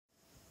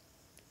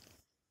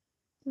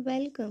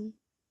Welcome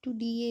to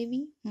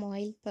DAV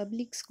Moyle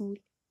Public School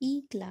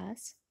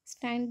E-Class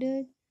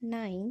Standard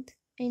 9th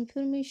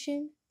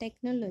Information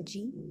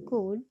Technology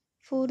Code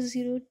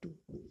 402.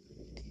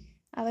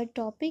 Our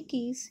topic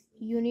is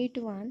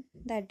Unit 1,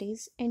 that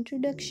is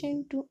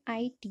Introduction to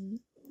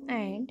IT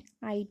and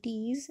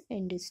IT's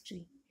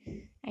Industry.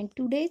 And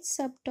today's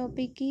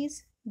subtopic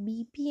is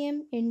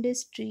BPM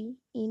Industry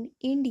in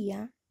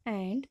India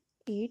and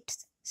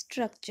its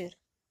structure.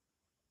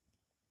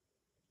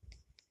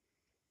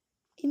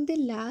 In the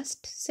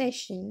last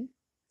session,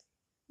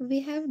 we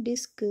have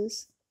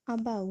discussed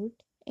about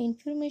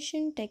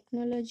information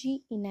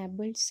technology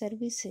enabled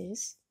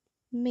services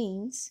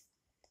means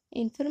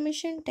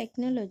information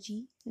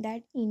technology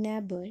that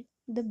enable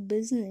the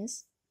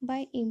business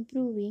by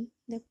improving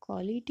the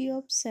quality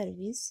of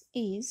service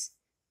is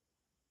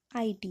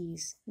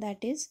ITs,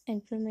 that is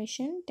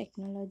information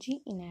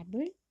technology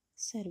enabled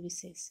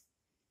services.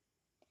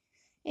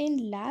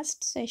 In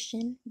last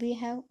session, we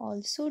have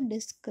also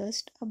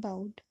discussed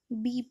about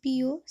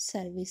BPO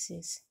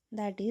services,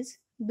 that is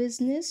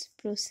business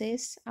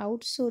process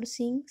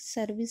outsourcing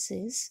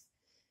services,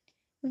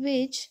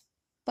 which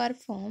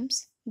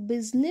performs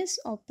business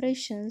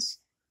operations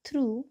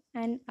through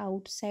an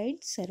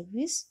outside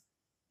service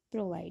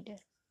provider.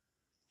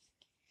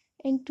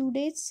 In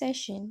today's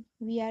session,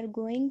 we are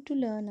going to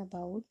learn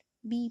about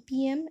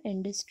BPM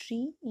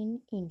industry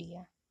in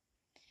India.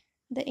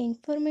 The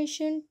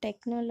information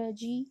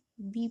technology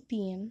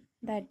BPM,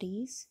 that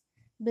is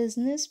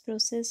business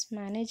process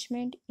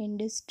management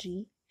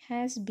industry,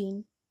 has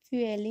been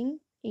fueling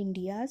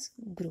India's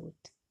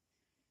growth.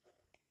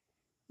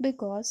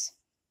 Because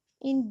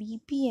in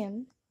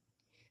BPM,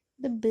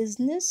 the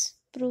business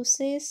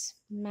process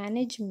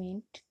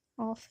management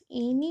of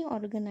any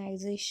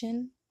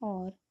organization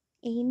or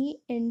any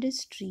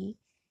industry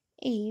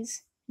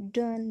is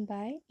done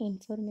by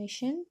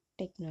information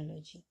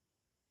technology.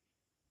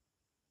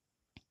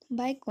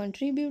 By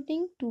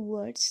contributing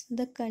towards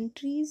the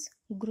country's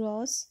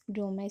gross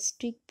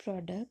domestic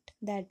product,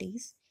 that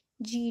is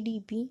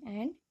GDP,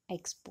 and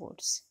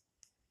exports.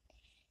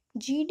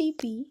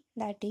 GDP,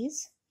 that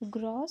is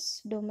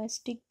gross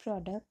domestic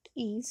product,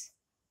 is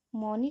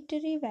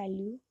monetary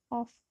value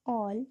of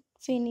all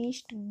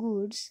finished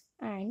goods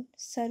and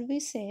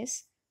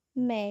services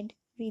made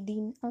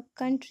within a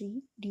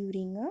country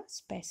during a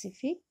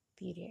specific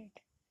period.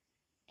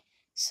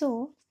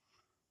 So,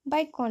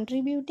 by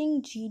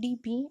contributing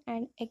GDP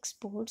and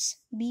exports,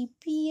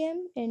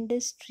 BPM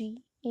industry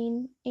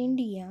in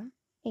India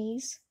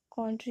is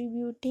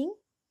contributing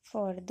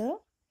for the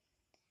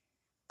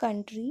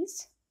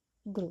country's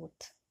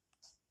growth.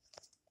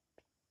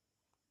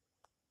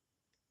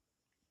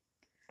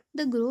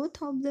 The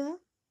growth of the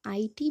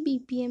IT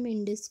BPM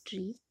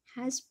industry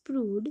has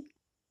proved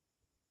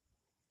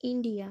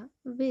India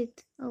with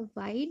a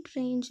wide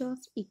range of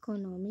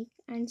economic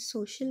and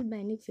social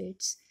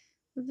benefits,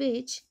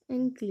 which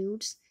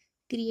includes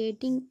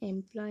creating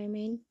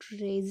employment,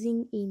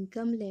 raising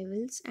income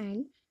levels,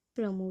 and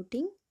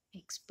promoting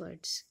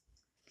experts.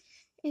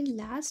 In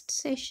last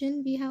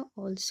session, we have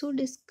also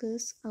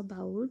discussed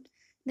about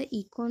the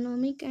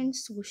economic and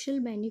social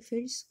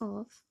benefits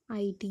of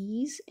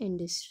IT's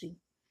industry,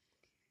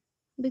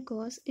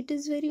 because it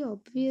is very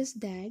obvious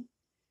that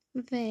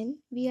when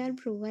we are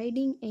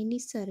providing any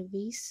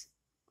service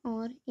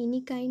or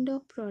any kind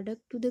of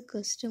product to the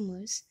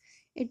customers,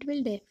 it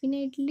will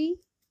definitely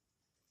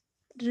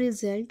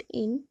result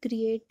in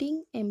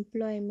creating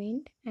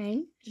employment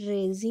and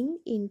raising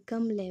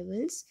income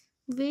levels,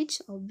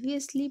 which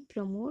obviously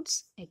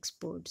promotes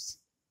exports.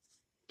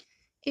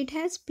 It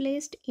has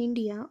placed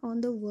India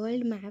on the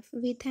world map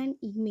with an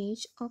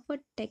image of a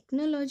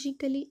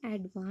technologically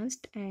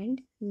advanced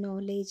and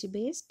knowledge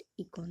based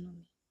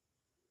economy.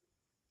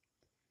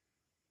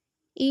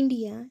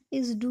 India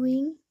is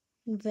doing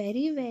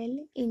very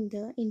well in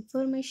the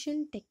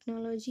information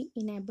technology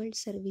enabled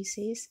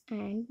services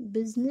and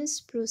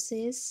business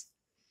process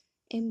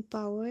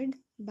empowered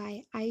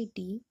by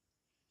IT.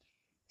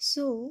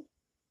 So,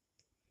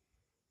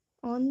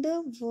 on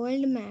the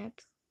world map,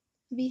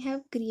 we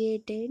have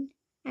created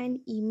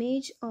an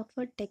image of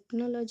a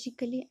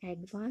technologically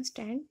advanced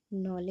and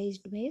knowledge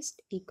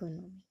based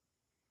economy.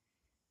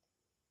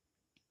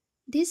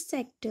 This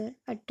sector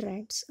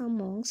attracts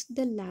amongst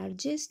the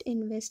largest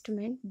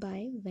investment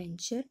by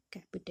venture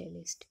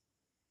capitalists.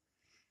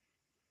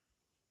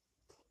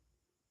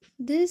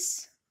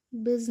 This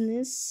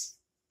business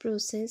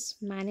process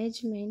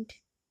management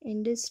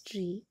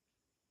industry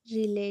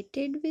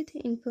related with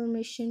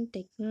information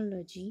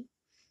technology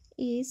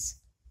is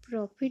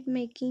profit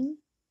making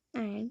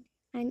and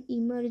an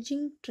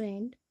emerging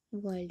trend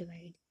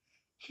worldwide.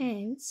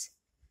 Hence,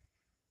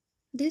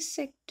 this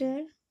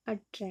sector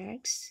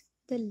attracts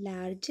the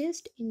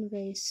largest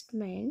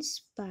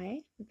investments by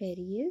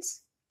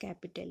various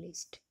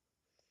capitalists.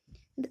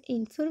 The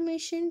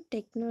information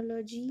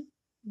technology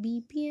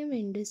BPM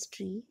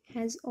industry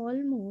has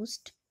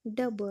almost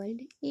doubled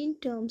in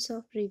terms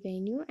of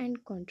revenue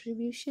and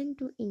contribution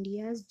to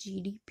India's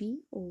GDP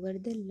over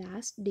the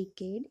last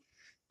decade,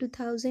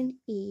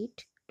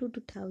 2008 to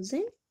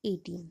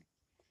 2018.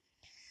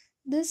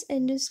 This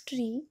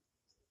industry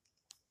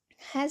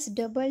has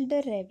doubled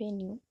the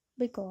revenue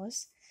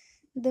because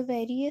the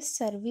various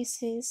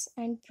services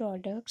and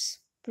products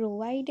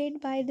provided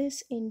by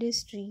this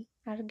industry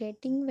are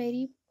getting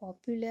very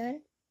popular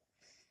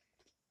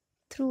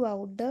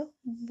throughout the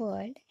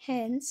world.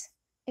 Hence,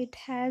 it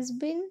has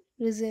been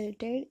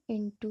resulted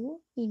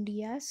into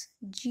India's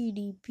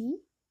GDP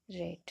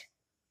rate.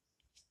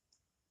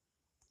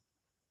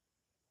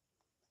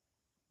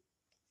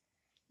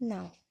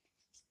 Now,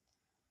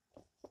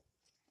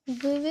 we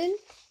will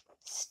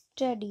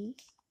study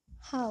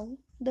how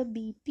the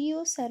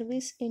BPO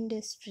service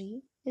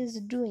industry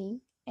is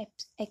doing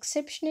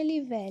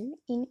exceptionally well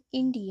in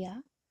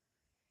India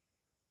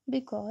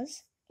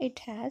because it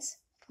has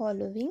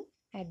following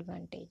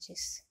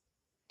advantages.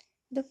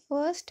 The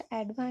first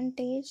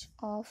advantage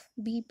of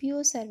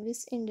BPO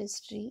service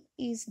industry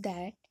is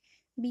that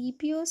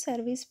BPO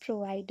service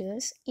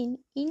providers in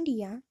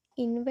India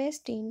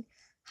invest in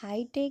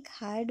high-tech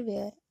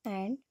hardware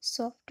and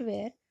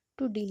software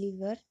to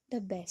deliver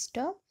the best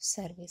of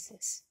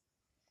services.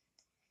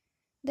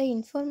 The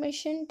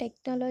information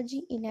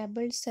technology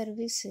enabled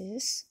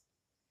services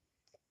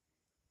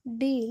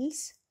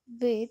deals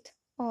with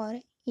or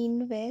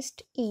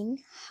invest in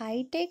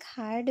high-tech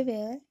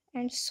hardware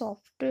and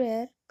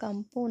software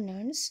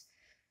components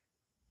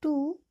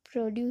to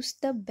produce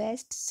the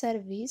best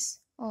service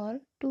or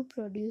to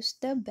produce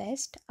the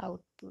best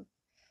output.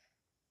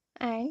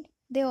 And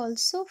they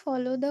also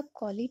follow the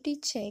quality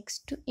checks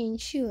to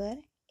ensure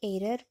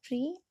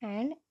error-free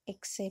and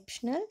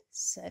exceptional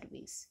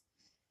service.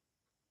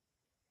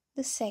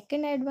 The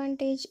second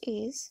advantage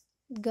is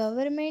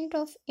Government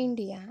of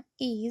India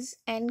is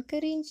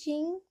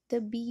encouraging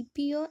the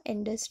BPO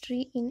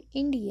industry in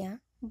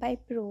India by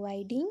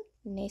providing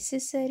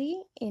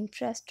necessary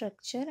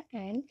infrastructure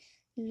and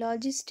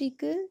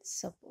logistical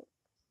support.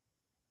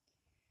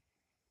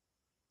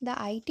 The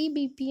IT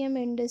BPM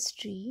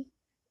industry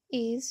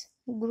is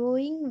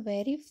growing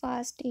very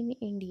fast in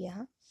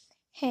India.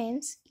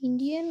 Hence,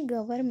 Indian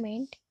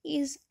government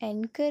is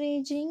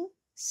encouraging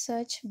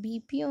such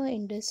BPO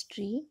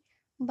industry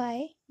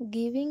by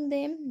giving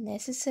them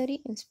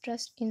necessary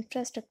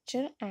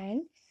infrastructure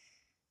and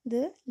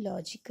the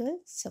logical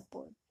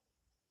support.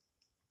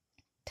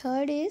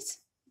 Third is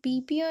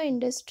BPO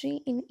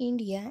industry in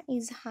India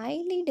is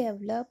highly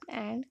developed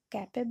and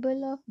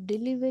capable of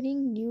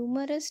delivering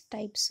numerous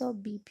types of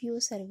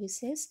BPO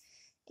services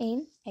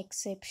in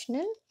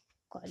exceptional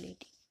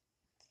quality.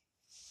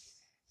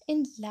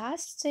 In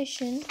last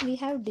session we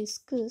have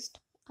discussed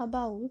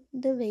about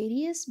the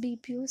various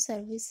BPO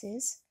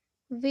services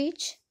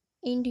which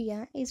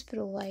India is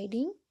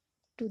providing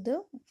to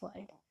the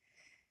world.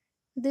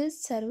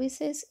 These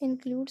services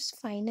includes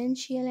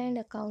financial and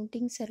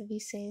accounting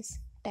services,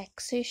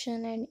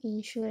 taxation and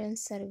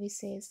insurance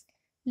services,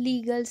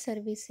 legal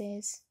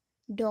services,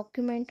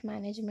 document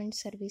management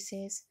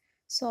services,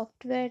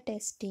 software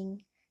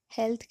testing,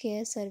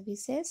 healthcare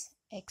services,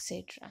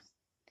 etc.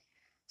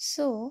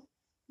 So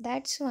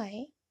that's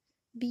why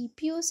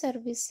BPO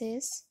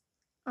services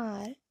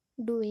are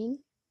doing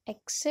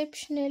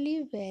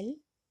exceptionally well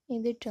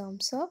in the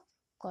terms of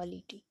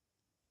quality.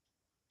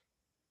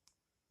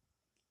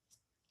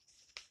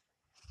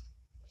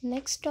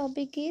 Next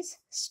topic is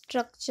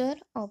structure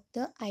of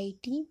the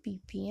IT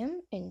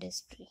BPM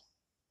industry.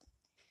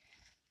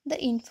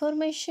 The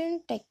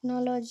information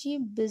technology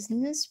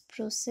business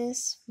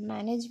process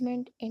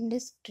management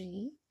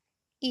industry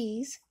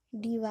is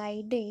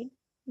divided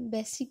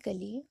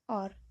basically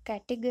or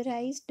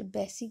categorized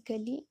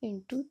basically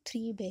into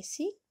three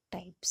basic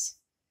types.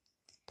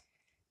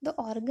 The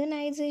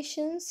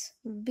organizations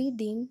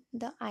within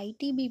the IT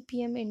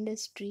BPM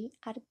industry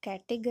are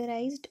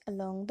categorized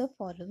along the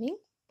following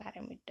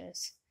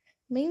parameters.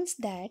 Means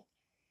that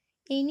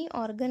any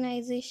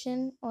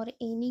organization or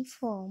any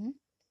firm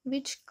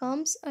which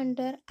comes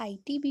under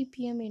IT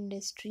BPM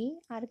industry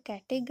are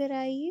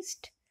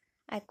categorized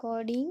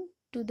according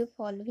to the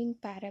following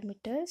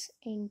parameters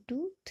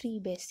into three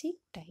basic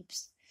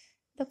types.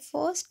 The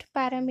first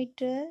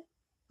parameter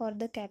for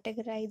the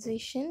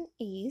categorization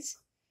is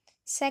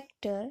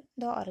sector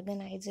the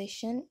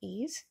organization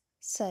is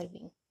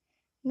serving.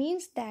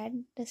 Means that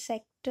the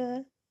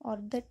sector or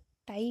the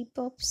type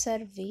of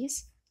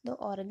service the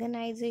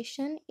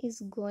organization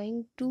is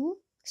going to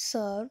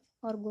serve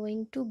or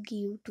going to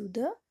give to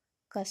the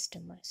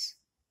customers.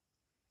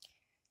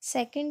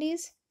 Second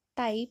is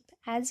type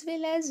as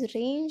well as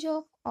range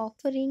of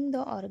offering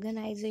the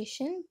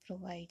organization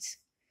provides.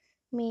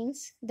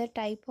 Means the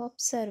type of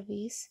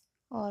service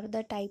or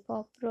the type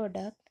of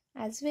product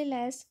as well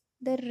as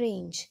the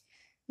range.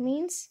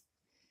 Means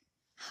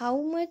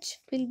how much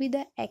will be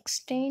the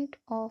extent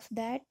of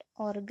that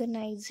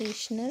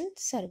organizational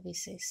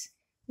services.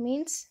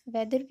 Means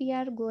whether we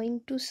are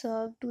going to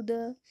serve to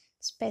the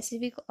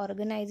specific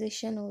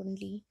organization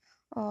only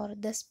or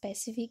the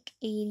specific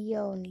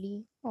area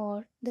only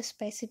or the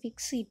specific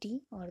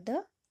city or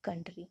the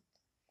country.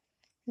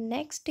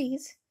 Next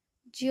is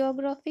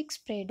geographic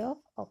spread of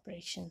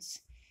operations.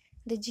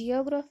 The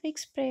geographic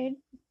spread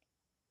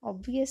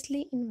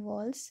obviously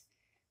involves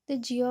the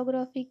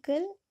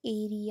geographical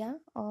area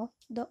of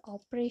the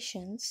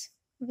operations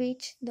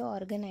which the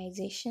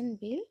organization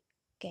will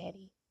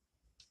carry.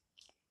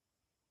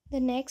 The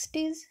next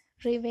is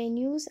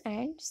revenues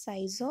and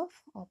size of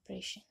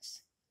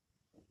operations.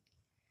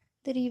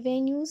 The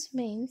revenues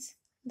means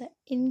the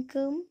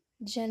income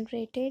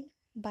generated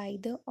by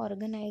the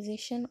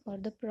organization or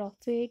the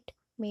profit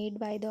made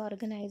by the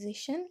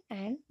organization,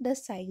 and the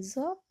size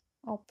of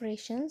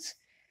operations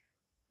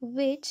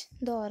which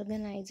the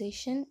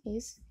organization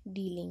is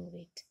dealing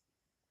with.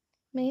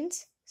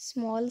 Means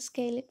small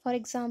scale, for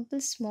example,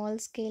 small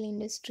scale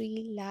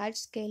industry, large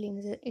scale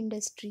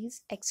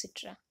industries,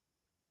 etc.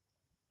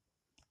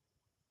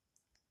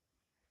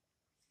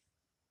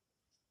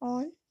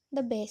 On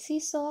the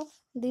basis of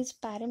these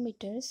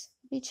parameters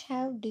which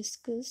have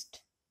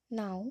discussed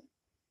now,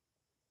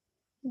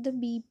 the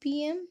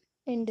BPM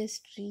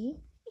industry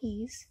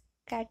is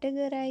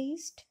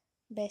categorized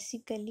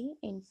basically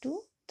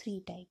into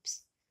three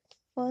types.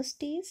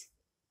 First is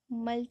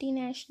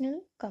multinational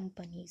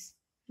companies,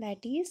 that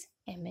is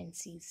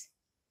MNCs.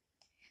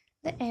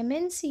 The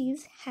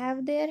MNCs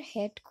have their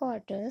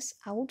headquarters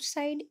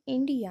outside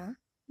India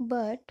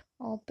but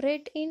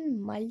operate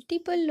in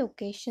multiple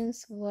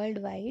locations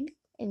worldwide,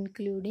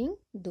 including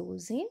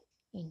those in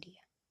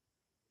India.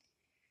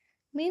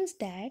 Means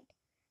that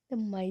the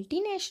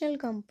multinational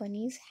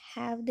companies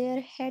have their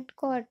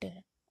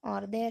headquarters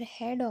or their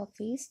head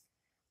office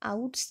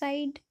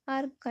outside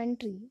our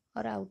country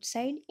or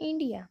outside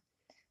India,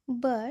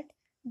 but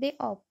they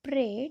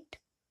operate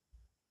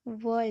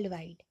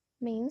worldwide.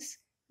 Means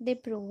they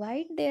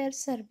provide their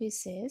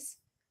services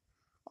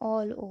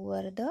all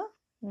over the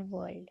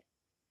world,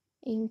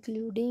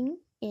 including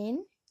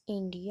in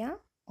India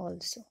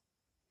also.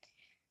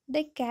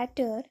 They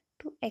cater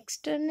to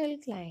external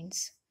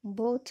clients,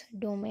 both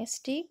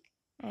domestic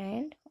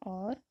and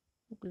or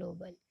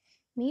global.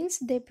 Means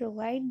they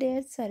provide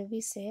their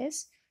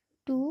services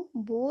to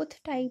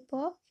both type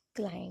of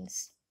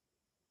clients.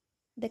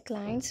 The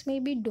clients may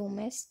be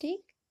domestic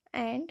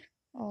and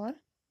or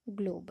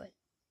global.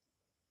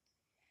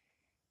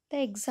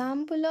 The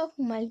example of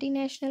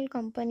multinational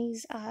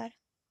companies are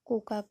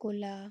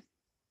Coca-Cola,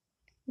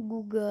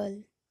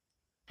 Google,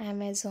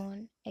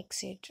 Amazon,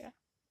 etc.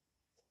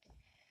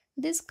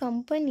 These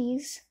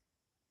companies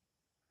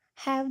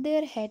have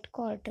their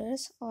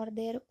headquarters or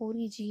their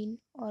origin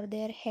or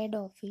their head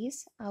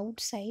office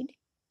outside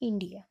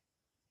India,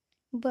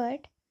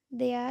 but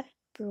they are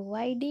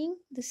providing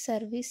the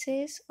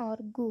services or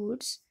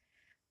goods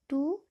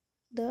to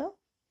the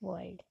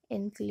world,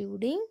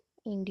 including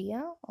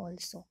India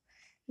also.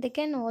 They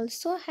can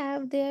also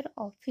have their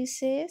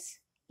offices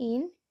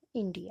in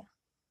India.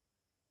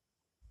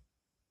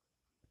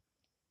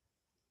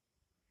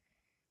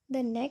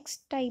 The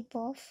next type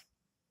of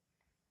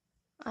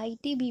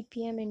IT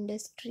BPM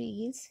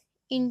industry is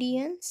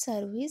Indian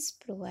Service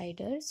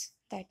Providers,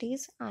 that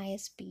is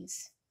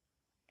ISPs.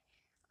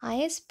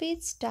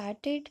 ISPs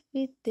started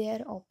with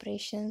their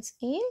operations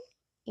in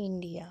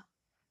India.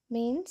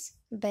 Means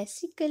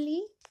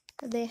basically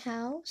they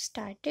have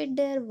started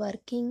their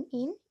working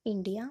in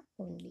India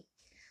only.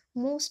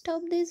 Most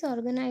of these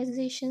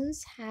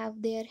organizations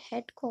have their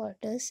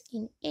headquarters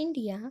in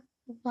India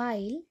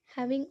while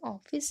having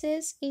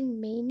offices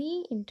in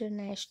many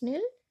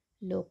international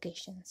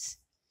locations.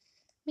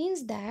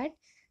 Means that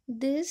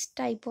this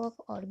type of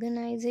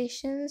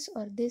organizations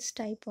or this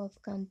type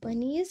of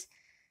companies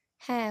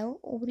have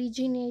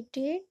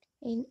originated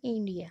in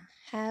India,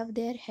 have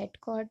their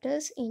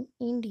headquarters in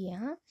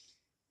India,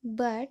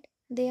 but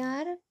they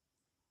are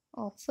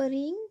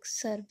offering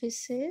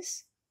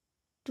services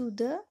to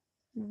the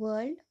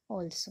world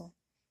also.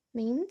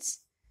 Means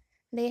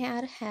they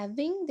are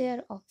having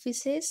their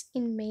offices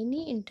in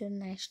many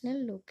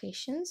international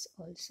locations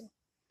also.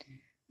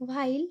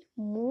 While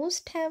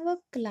most have a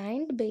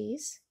client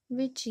base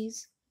which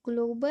is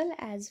global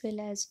as well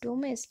as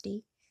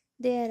domestic,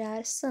 there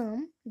are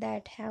some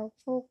that have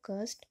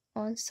focused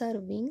on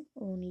serving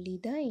only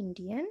the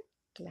Indian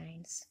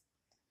clients.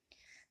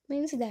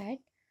 Means that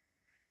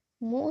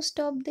most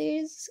of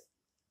these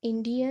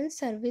Indian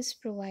service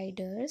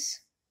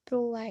providers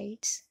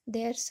provides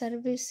their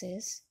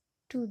services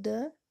to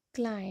the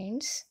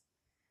clients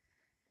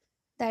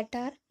that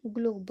are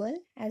global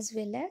as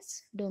well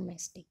as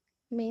domestic.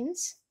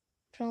 Means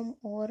from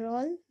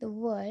overall the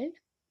world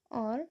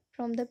or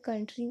from the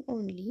country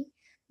only,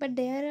 but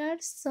there are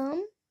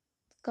some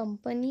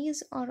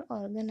companies or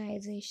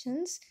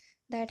organizations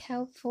that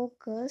have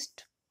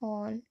focused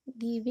on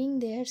giving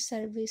their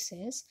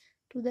services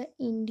to the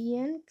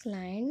Indian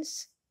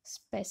clients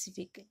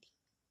specifically.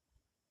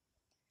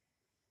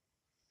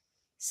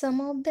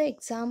 Some of the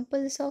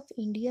examples of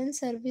Indian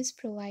service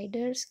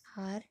providers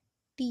are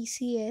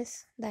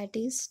TCS, that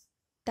is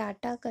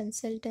Tata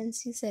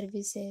Consultancy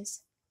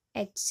Services,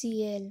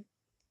 HCL,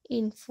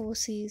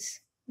 Infosys,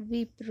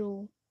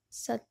 Wipro,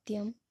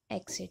 Satyam,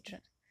 etc.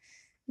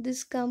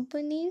 These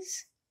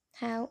companies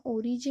have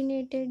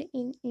originated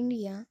in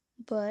India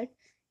but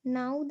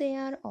Now they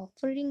are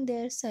offering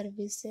their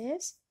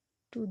services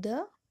to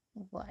the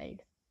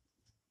world.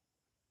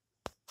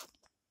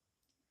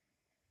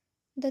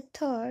 The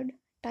third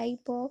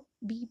type of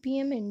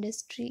BPM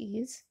industry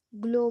is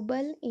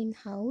Global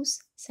In-House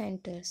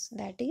Centers,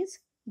 that is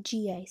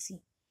GIC.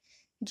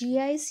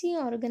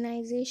 GIC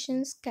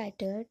organizations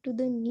cater to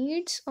the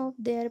needs of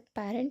their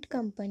parent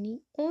company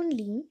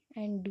only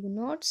and do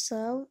not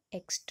serve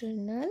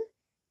external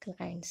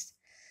clients.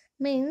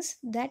 Means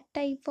that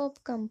type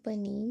of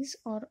companies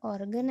or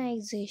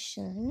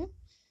organization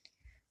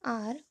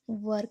are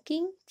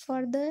working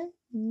for the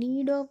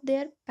need of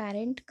their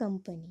parent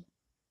company,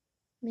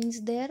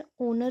 means their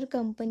owner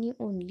company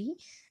only,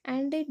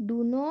 and they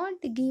do not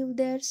give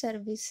their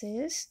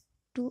services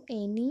to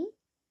any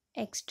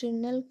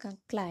external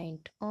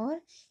client or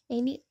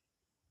any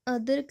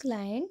other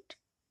client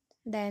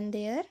than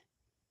their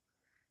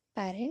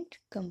parent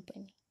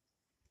company.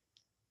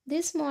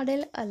 This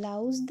model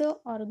allows the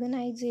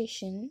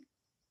organization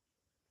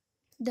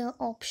the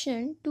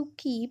option to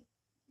keep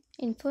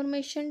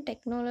information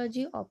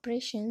technology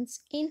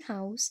operations in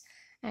house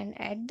and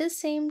at the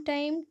same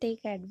time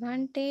take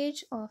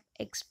advantage of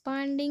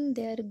expanding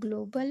their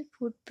global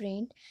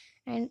footprint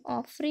and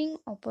offering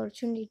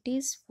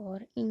opportunities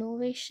for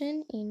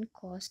innovation in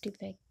cost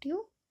effective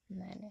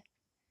manner.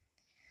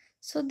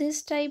 So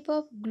this type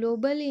of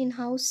global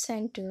in-house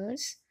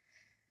centers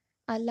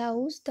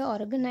allows the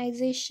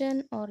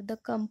organization or the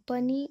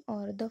company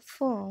or the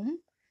firm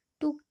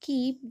to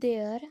keep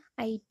their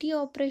IT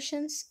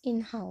operations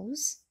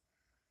in-house,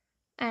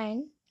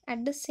 and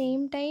at the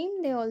same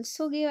time they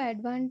also give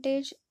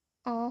advantage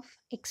of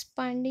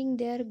expanding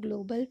their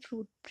global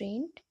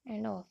footprint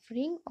and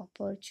offering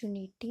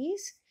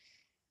opportunities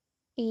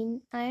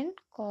in an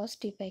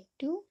cost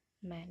effective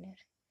manner,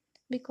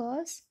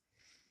 because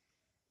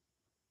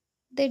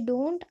they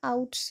don't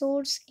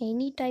outsource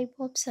any type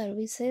of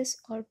services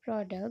or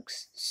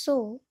products,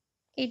 so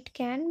it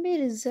can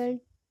be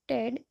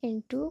resulted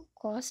into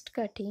cost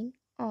cutting,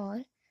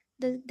 or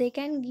they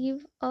can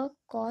give a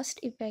cost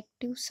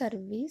effective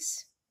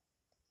service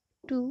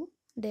to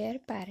their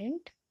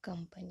parent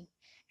company,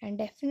 and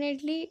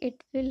definitely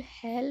it will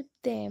help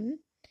them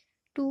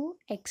to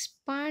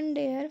expand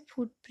their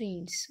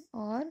footprints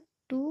or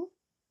to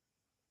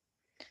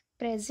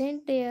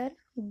present their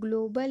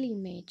global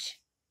image.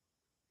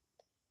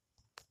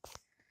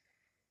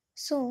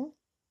 So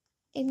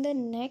in the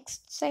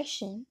next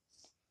session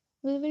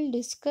we will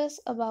discuss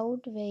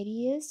about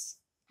various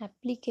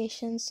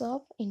applications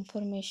of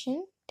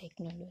information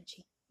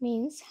technology,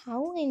 means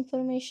how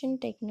information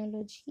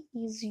technology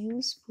is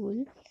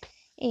useful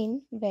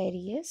in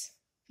various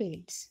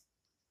fields.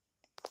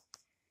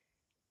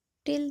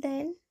 Till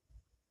then,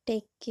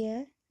 take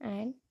care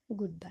and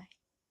goodbye.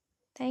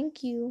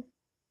 Thank you.